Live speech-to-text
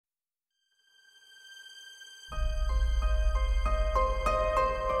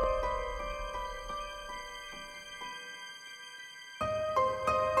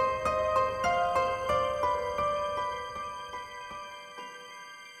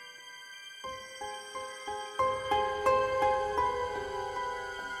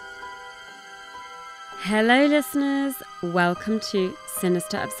Hello listeners, welcome to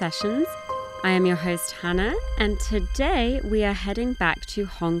Sinister Obsessions. I am your host Hannah, and today we are heading back to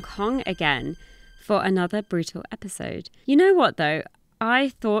Hong Kong again for another brutal episode. You know what though? I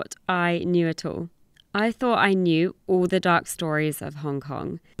thought I knew it all. I thought I knew all the dark stories of Hong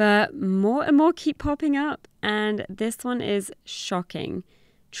Kong, but more and more keep popping up, and this one is shocking,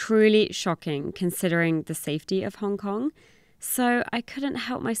 truly shocking considering the safety of Hong Kong. So I couldn't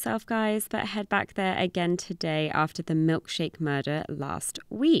help myself, guys, but head back there again today after the milkshake murder last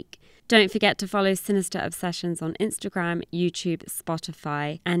week. Don't forget to follow Sinister Obsessions on Instagram, YouTube,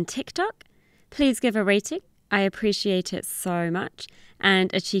 Spotify, and TikTok. Please give a rating. I appreciate it so much.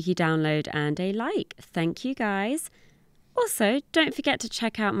 And a cheeky download and a like. Thank you, guys. Also, don't forget to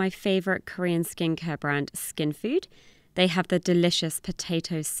check out my favorite Korean skincare brand, Skin Food. They have the delicious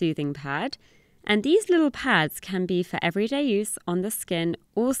potato soothing pad. And these little pads can be for everyday use on the skin,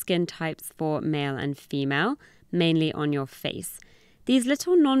 all skin types for male and female, mainly on your face. These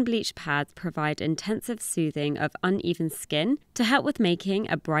little non-bleach pads provide intensive soothing of uneven skin to help with making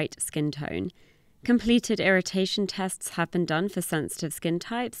a bright skin tone. Completed irritation tests have been done for sensitive skin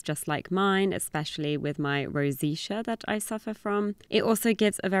types, just like mine, especially with my rosacea that I suffer from. It also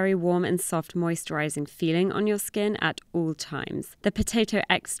gives a very warm and soft moisturizing feeling on your skin at all times. The potato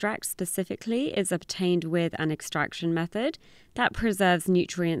extract specifically is obtained with an extraction method that preserves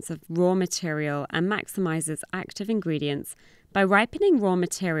nutrients of raw material and maximizes active ingredients by ripening raw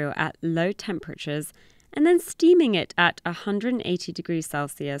material at low temperatures and then steaming it at 180 degrees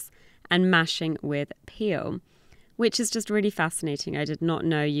Celsius and mashing with peel, which is just really fascinating. I did not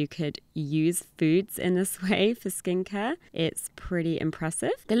know you could use foods in this way for skincare. It's pretty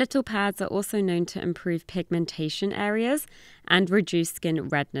impressive. The little pads are also known to improve pigmentation areas and reduce skin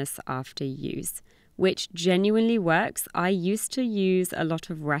redness after use, which genuinely works. I used to use a lot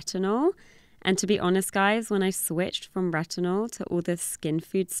of retinol, and to be honest, guys, when I switched from retinol to all this skin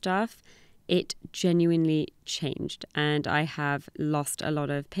food stuff, it genuinely changed, and I have lost a lot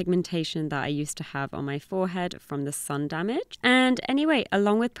of pigmentation that I used to have on my forehead from the sun damage. And anyway,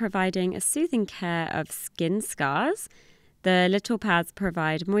 along with providing a soothing care of skin scars, the little pads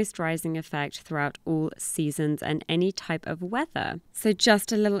provide moisturizing effect throughout all seasons and any type of weather. So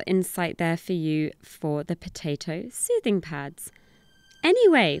just a little insight there for you for the potato soothing pads.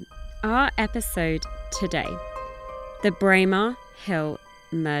 Anyway, our episode today, the Braemar Hill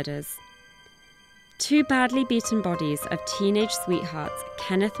murders. Two badly beaten bodies of teenage sweethearts,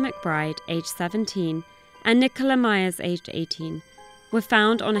 Kenneth Mcbride, aged 17, and Nicola Myers, aged 18, were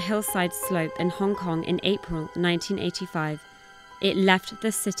found on a hillside slope in Hong Kong in April 1985. It left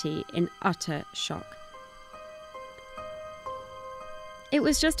the city in utter shock. It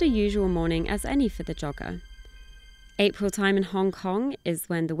was just a usual morning as any for the jogger. April time in Hong Kong is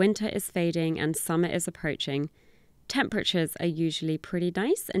when the winter is fading and summer is approaching. Temperatures are usually pretty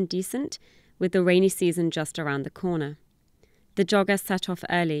nice and decent, with the rainy season just around the corner. The jogger set off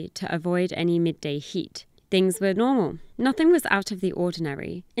early to avoid any midday heat. Things were normal. Nothing was out of the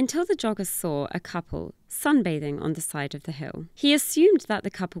ordinary until the jogger saw a couple sunbathing on the side of the hill. He assumed that the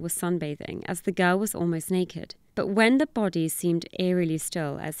couple was sunbathing as the girl was almost naked. But when the bodies seemed eerily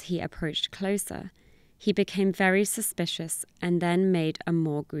still as he approached closer, he became very suspicious and then made a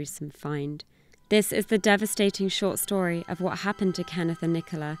more gruesome find. This is the devastating short story of what happened to Kenneth and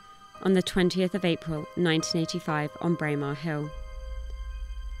Nicola on the 20th of April 1985 on Braemar Hill.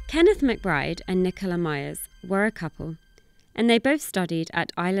 Kenneth Mcbride and Nicola Myers were a couple, and they both studied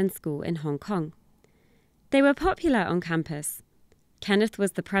at Island School in Hong Kong. They were popular on campus. Kenneth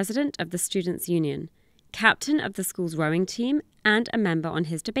was the president of the Students' Union, captain of the school's rowing team, and a member on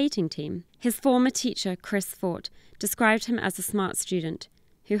his debating team. His former teacher, Chris Fort, described him as a smart student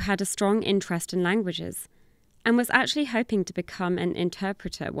who had a strong interest in languages and was actually hoping to become an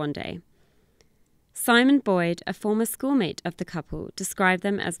interpreter one day. Simon Boyd, a former schoolmate of the couple, described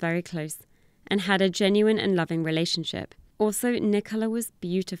them as very close and had a genuine and loving relationship. Also, Nicola was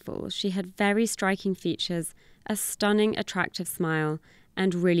beautiful. She had very striking features, a stunning, attractive smile,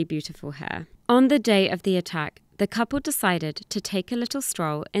 and really beautiful hair. On the day of the attack, the couple decided to take a little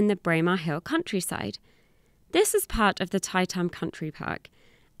stroll in the Braemar Hill countryside. This is part of the Tai Tam Country Park,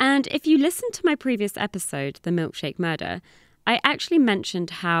 and if you listened to my previous episode, The Milkshake Murder, I actually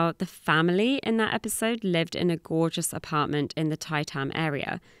mentioned how the family in that episode lived in a gorgeous apartment in the Tai Tam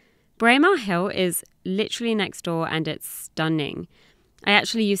area. Braemar Hill is literally next door and it's stunning. I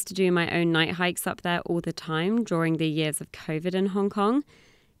actually used to do my own night hikes up there all the time during the years of COVID in Hong Kong.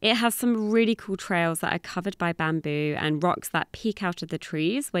 It has some really cool trails that are covered by bamboo and rocks that peek out of the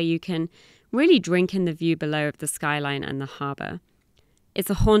trees where you can really drink in the view below of the skyline and the harbour. It's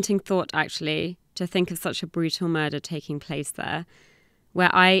a haunting thought, actually, to think of such a brutal murder taking place there, where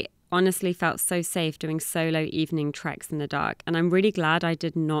I honestly felt so safe doing solo evening treks in the dark. And I'm really glad I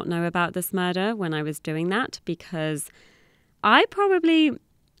did not know about this murder when I was doing that, because I probably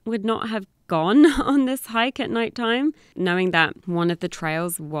would not have gone on this hike at nighttime, knowing that one of the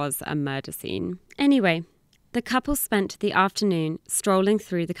trails was a murder scene. Anyway, the couple spent the afternoon strolling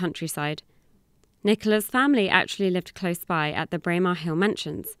through the countryside. Nicola's family actually lived close by at the Braemar Hill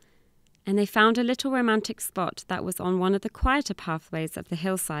mansions, and they found a little romantic spot that was on one of the quieter pathways of the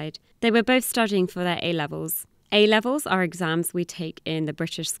hillside. They were both studying for their A-levels. A-levels are exams we take in the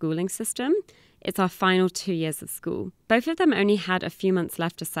British schooling system. It's our final 2 years of school. Both of them only had a few months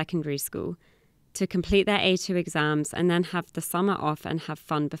left of secondary school to complete their A2 exams and then have the summer off and have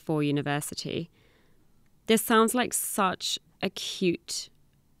fun before university. This sounds like such a cute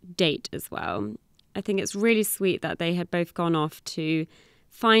date as well. I think it's really sweet that they had both gone off to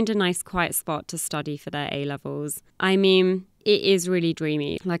find a nice quiet spot to study for their A-levels. I mean, it is really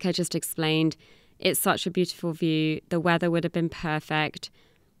dreamy. Like I just explained, it's such a beautiful view. The weather would have been perfect.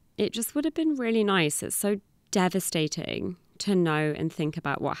 It just would have been really nice. It's so devastating to know and think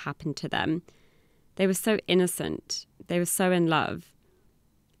about what happened to them. They were so innocent. They were so in love.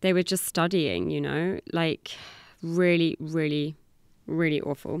 They were just studying, you know, like really, really, really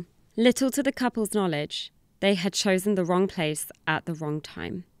awful. Little to the couple's knowledge, they had chosen the wrong place at the wrong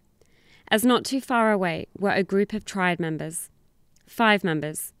time. As not too far away were a group of triad members, 5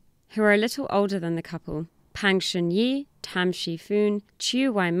 members, who were a little older than the couple: Pang Shun Yi, Tam Shi Foon,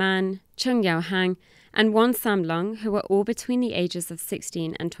 Chiu Wai Man, Chung Yao Hang, and Wan Sam Lung, who were all between the ages of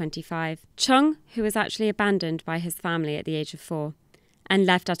 16 and 25. Chung, who was actually abandoned by his family at the age of 4 and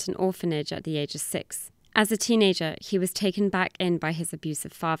left at an orphanage at the age of 6. As a teenager, he was taken back in by his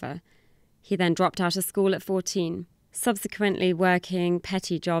abusive father. He then dropped out of school at 14, subsequently working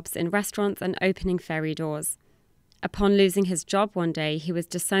petty jobs in restaurants and opening ferry doors. Upon losing his job one day, he was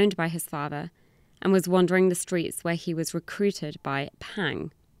disowned by his father and was wandering the streets, where he was recruited by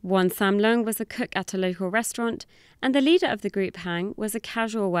Pang. Wan Sam Leung was a cook at a local restaurant, and the leader of the group, Pang, was a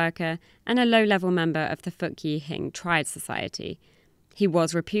casual worker and a low-level member of the Fuk Yi Hing Triad Society. He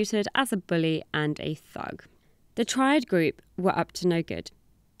was reputed as a bully and a thug. The triad group were up to no good,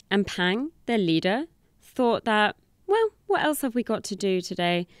 and Pang, their leader, thought that, well, what else have we got to do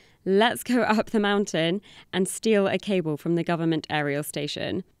today? Let's go up the mountain and steal a cable from the government aerial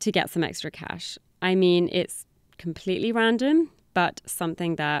station to get some extra cash. I mean, it's completely random, but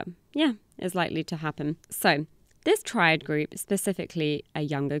something that, is likely to happen. So, this triad group, specifically a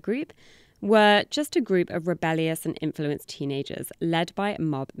younger group, were just a group of rebellious and influenced teenagers led by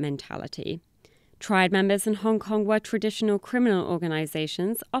mob mentality. Triad members in Hong Kong were traditional criminal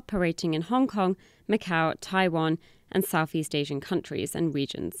organizations operating in Hong Kong, Macau, Taiwan, and Southeast Asian countries and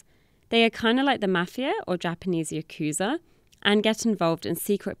regions. They are kind of like the mafia or Japanese yakuza and get involved in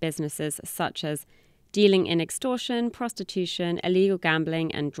secret businesses such as dealing in extortion, prostitution, illegal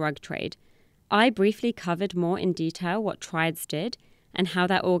gambling, and drug trade. I briefly covered more in detail what triads did and how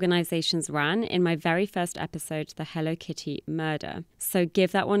their organizations ran in my very first episode, The Hello Kitty Murder. So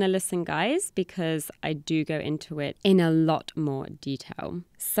give that one a listen, guys, because I do go into it in a lot more detail.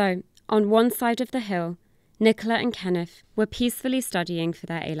 So, on one side of the hill, Nicola and Kenneth were peacefully studying for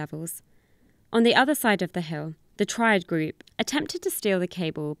their A-levels. On the other side of the hill, the triad group attempted to steal the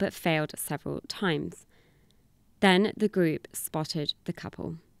cable but failed several times. Then the group spotted the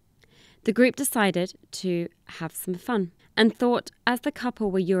couple. The group decided to have some fun and thought, as the couple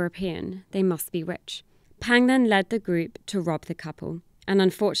were European, they must be rich. Pang then led the group to rob the couple, and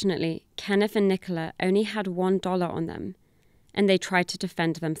unfortunately, Kenneth and Nicola only had $1 on them, and they tried to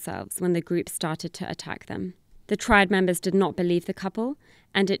defend themselves when the group started to attack them. The triad members did not believe the couple,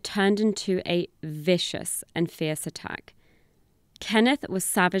 and it turned into a vicious and fierce attack. Kenneth was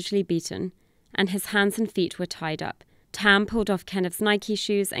savagely beaten, and his hands and feet were tied up. Tam pulled off Kenneth's Nike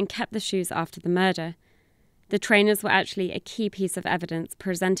shoes and kept the shoes after the murder. The trainers were actually a key piece of evidence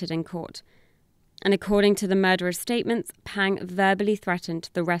presented in court. And according to the murderer's statements, Pang verbally threatened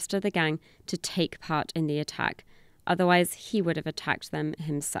the rest of the gang to take part in the attack. Otherwise, he would have attacked them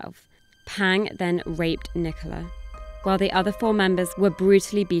himself. Pang then raped Nicola, while the other 4 members were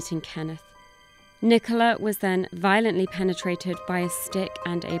brutally beating Kenneth. Nicola was then violently penetrated by a stick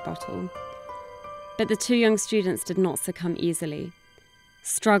and a bottle. But the 2 young students did not succumb easily,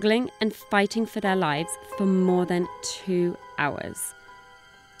 struggling and fighting for their lives for more than 2 hours.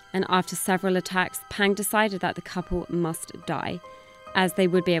 And after several attacks, Pang decided that the couple must die, as they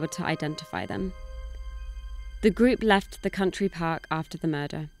would be able to identify them. The group left the country park after the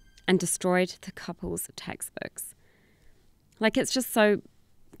murder and destroyed the couple's textbooks. Like, it's just so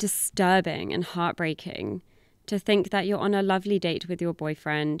disturbing and heartbreaking to think that you're on a lovely date with your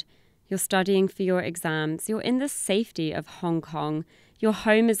boyfriend, you're studying for your exams, you're in the safety of Hong Kong, your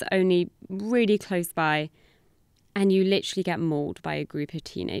home is only really close by, and you literally get mauled by a group of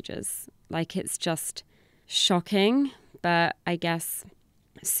teenagers. Like, it's just shocking, but I guess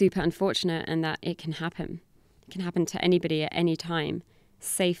super unfortunate, and that it can happen. It can happen to anybody at any time,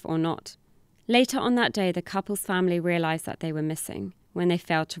 safe or not. Later on that day, the couple's family realized that they were missing when they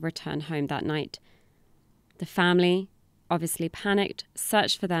failed to return home that night. The family, obviously panicked,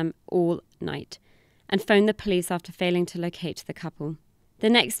 searched for them all night and phoned the police after failing to locate the couple. The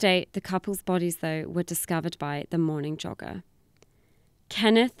next day, the couple's bodies, though, were discovered by the morning jogger.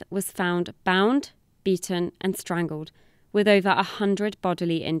 Kenneth was found bound, beaten, and strangled, with over 100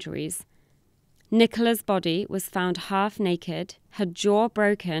 bodily injuries. Nicola's body was found half naked, her jaw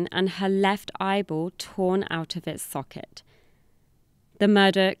broken, and her left eyeball torn out of its socket. The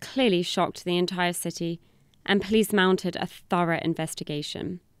murder clearly shocked the entire city, and police mounted a thorough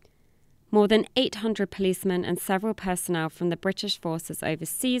investigation. More than 800 policemen and several personnel from the British forces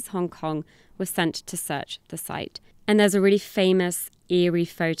overseas Hong Kong were sent to search the site. And there's a really famous, eerie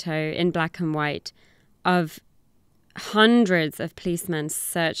photo in black and white of hundreds of policemen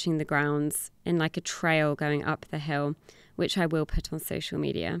searching the grounds in like a trail going up the hill, which I will put on social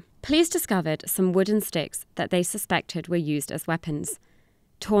media. Police discovered some wooden sticks that they suspected were used as weapons.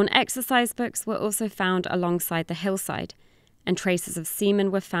 Torn exercise books were also found alongside the hillside, and traces of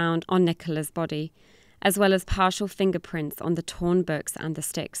semen were found on Nicola's body, as well as partial fingerprints on the torn books and the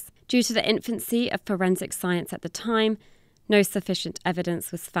sticks. Due to the infancy of forensic science at the time, no sufficient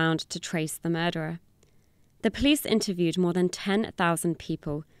evidence was found to trace the murderer. The police interviewed more than 10,000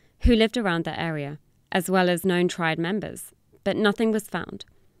 people who lived around the area, as well as known triad members, but nothing was found.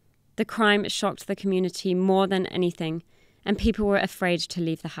 The crime shocked the community more than anything, and people were afraid to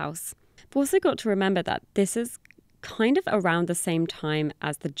leave the house. We've also got to remember that this is kind of around the same time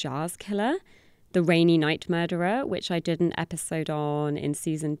as the Jazz Killer, the Rainy Night Murderer, which I did an episode on in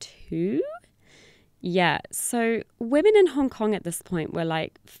season 2. Yeah, so women in Hong Kong at this point were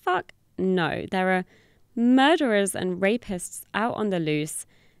like, fuck no, there are murderers and rapists out on the loose.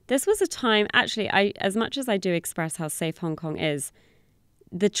 This was a time, actually, as much as I do express how safe Hong Kong is,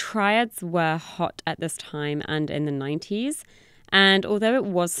 the triads were hot at this time and in the 90s. And although it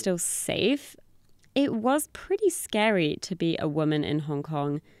was still safe, it was pretty scary to be a woman in Hong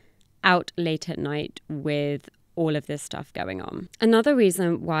Kong out late at night with all of this stuff going on. Another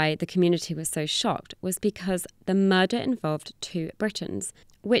reason why the community was so shocked was because the murder involved 2 Britons,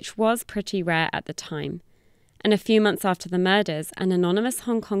 which was pretty rare at the time. And a few months after the murders, an anonymous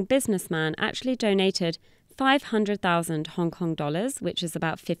Hong Kong businessman actually donated 500,000 Hong Kong dollars, which is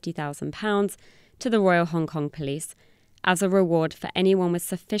about £50,000, to the Royal Hong Kong Police as a reward for anyone with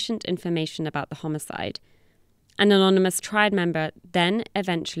sufficient information about the homicide. An anonymous triad member then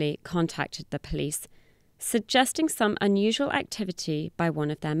eventually contacted the police, suggesting some unusual activity by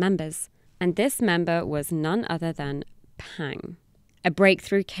one of their members. And this member was none other than Pang. A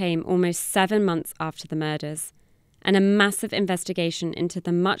breakthrough came almost 7 months after the murders, and a massive investigation into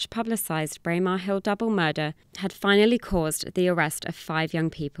the much-publicised Braemar Hill double murder had finally caused the arrest of 5 young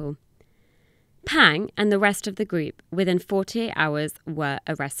people. Pang and the rest of the group, within 48 hours, were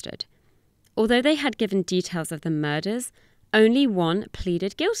arrested. Although they had given details of the murders, only one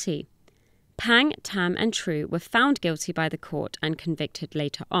pleaded guilty. Pang, Tam and True were found guilty by the court and convicted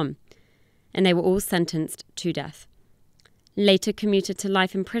later on, and they were all sentenced to death. Later commuted to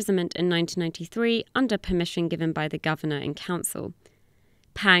life imprisonment in 1993 under permission given by the governor and council.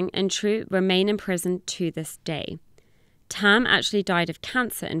 Pang and True remain in prison to this day. Tam actually died of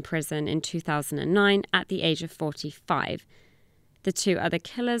cancer in prison in 2009 at the age of 45. The 2 other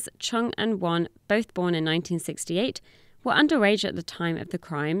killers, Chung and Won, both born in 1968, were underage at the time of the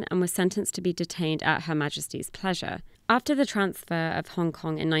crime and were sentenced to be detained at Her Majesty's pleasure. After the transfer of Hong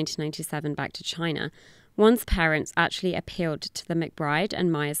Kong in 1997 back to China, Won's parents actually appealed to the Mcbride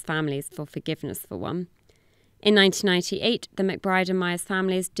and Myers families for forgiveness for Won. In 1998, the Mcbride and Myers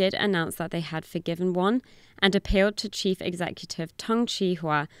families did announce that they had forgiven Won and appealed to Chief Executive Tung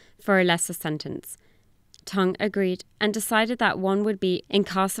Chee-hua for a lesser sentence. Tung agreed and decided that Won would be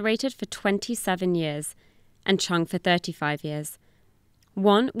incarcerated for 27 years and Chung for 35 years.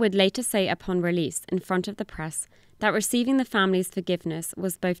 Won would later say upon release in front of the press that receiving the family's forgiveness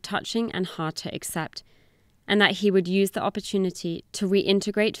was both touching and hard to accept, and that he would use the opportunity to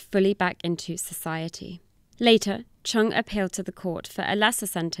reintegrate fully back into society. Later, Chung appealed to the court for a lesser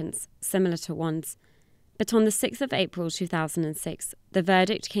sentence, similar to Won's. But on the 6th of April 2006, the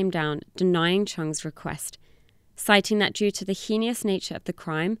verdict came down denying Chung's request, citing that due to the heinous nature of the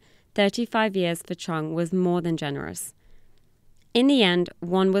crime, 35 years for Chung was more than generous. In the end,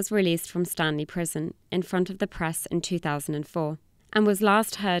 Won was released from Stanley Prison in front of the press in 2004 and was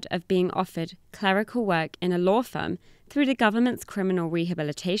last heard of being offered clerical work in a law firm through the government's Criminal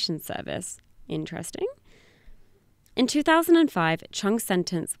Rehabilitation Service. Interesting. In 2005, Chung's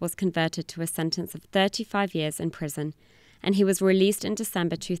sentence was converted to a sentence of 35 years in prison, and he was released in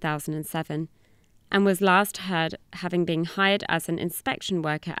December 2007 and was last heard having been hired as an inspection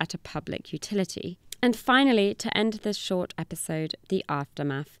worker at a public utility. And finally, to end this short episode, the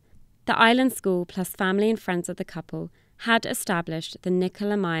aftermath. The island school plus family and friends of the couple had established the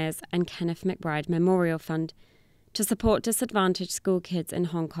Nicola Myers and Kenneth Mcbride Memorial Fund to support disadvantaged school kids in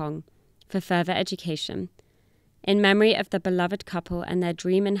Hong Kong for further education, in memory of the beloved couple and their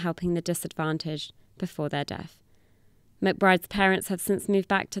dream in helping the disadvantaged before their death. Mcbride's parents have since moved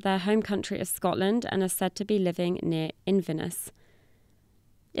back to their home country of Scotland and are said to be living near Inverness.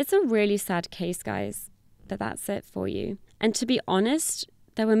 It's a really sad case, guys, but that's it for you. And to be honest,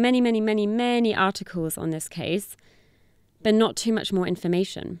 there were many articles on this case, but not too much more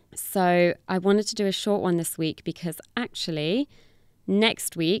information. So I wanted to do a short one this week because actually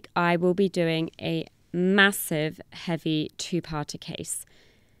next week I will be doing a massive, heavy two-parter case.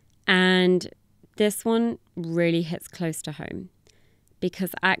 And this one really hits close to home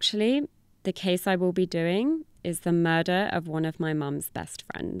because actually the case I will be doing is the murder of one of my mum's best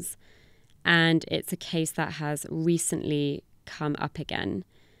friends. And it's a case that has recently come up again.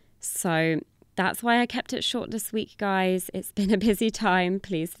 So that's why I kept it short this week, guys. It's been a busy time.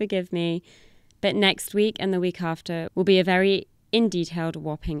 Please forgive me. But next week and the week after will be a very in-detailed,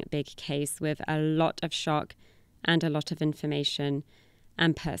 whopping big case with a lot of shock and a lot of information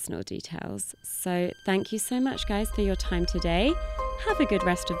and personal details. So thank you so much, guys, for your time today. Have a good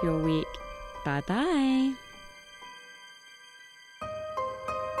rest of your week. Bye-bye.